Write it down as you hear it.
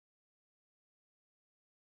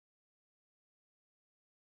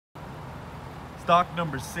Stock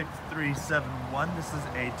number 6371. This is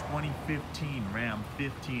a 2015 Ram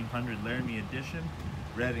 1500 Laramie edition.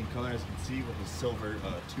 Red in color, as you can see, with a silver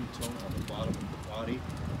two-tone on the bottom of the body.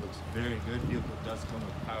 Looks very good. Vehicle does come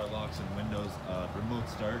with power locks and windows, remote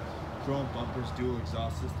start, chrome bumpers, dual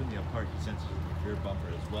exhaust system. You have parking sensors in your rear bumper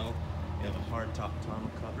as well. You have a hard top tonneau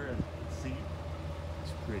cover, as you can see.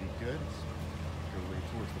 It's pretty good. Let's go way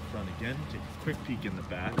towards the front again. Take a quick peek in the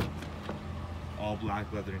back. All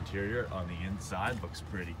black leather interior on the inside, looks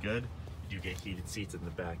pretty good. You do get heated seats in the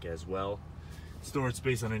back as well. Storage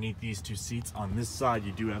space underneath these two seats. On this side,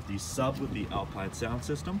 you do have the sub with the Alpine sound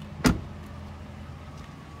system. All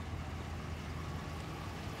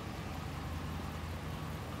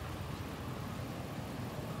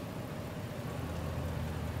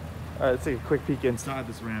right, let's take a quick peek inside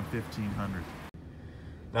this Ram 1500.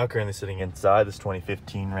 Now currently sitting inside this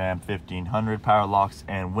 2015 Ram 1500, power locks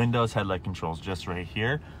and windows, headlight controls just right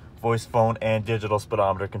here. Voice, phone, and digital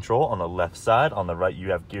speedometer control on the left side. On the right,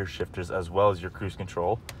 you have gear shifters as well as your cruise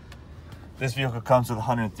control. This vehicle comes with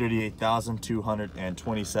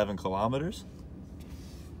 138,227 kilometers.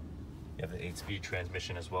 You have the 8-speed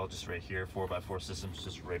transmission as well, just right here. 4x4 systems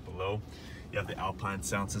just right below. You have the Alpine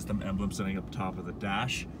sound system emblem sitting up top of the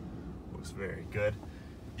dash. Looks very good.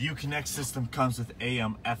 The Uconnect system comes with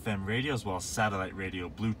AM, FM radio, as well as satellite radio,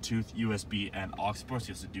 Bluetooth, USB, and aux ports.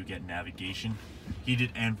 You also do get navigation,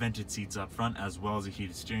 heated and vented seats up front, as well as a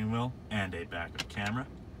heated steering wheel and a backup camera.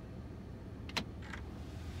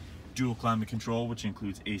 Dual climate control, which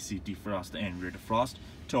includes AC defrost and rear defrost.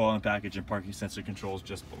 Tow haul package and parking sensor controls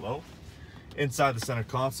just below. Inside the center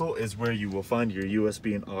console is where you will find your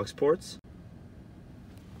USB and aux ports.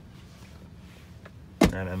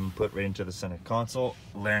 And I'm put right into the center console.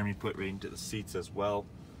 Laramie put right into the seats as well.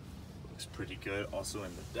 Looks pretty good. Also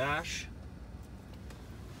in the dash.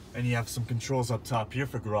 And you have some controls up top here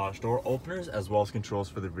for garage door openers, as well as controls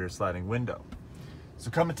for the rear sliding window.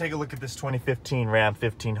 So come and take a look at this 2015 Ram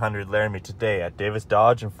 1500 Laramie today at Davis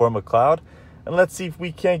Dodge in Fort Macleod, and let's see if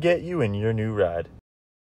we can't get you in your new ride.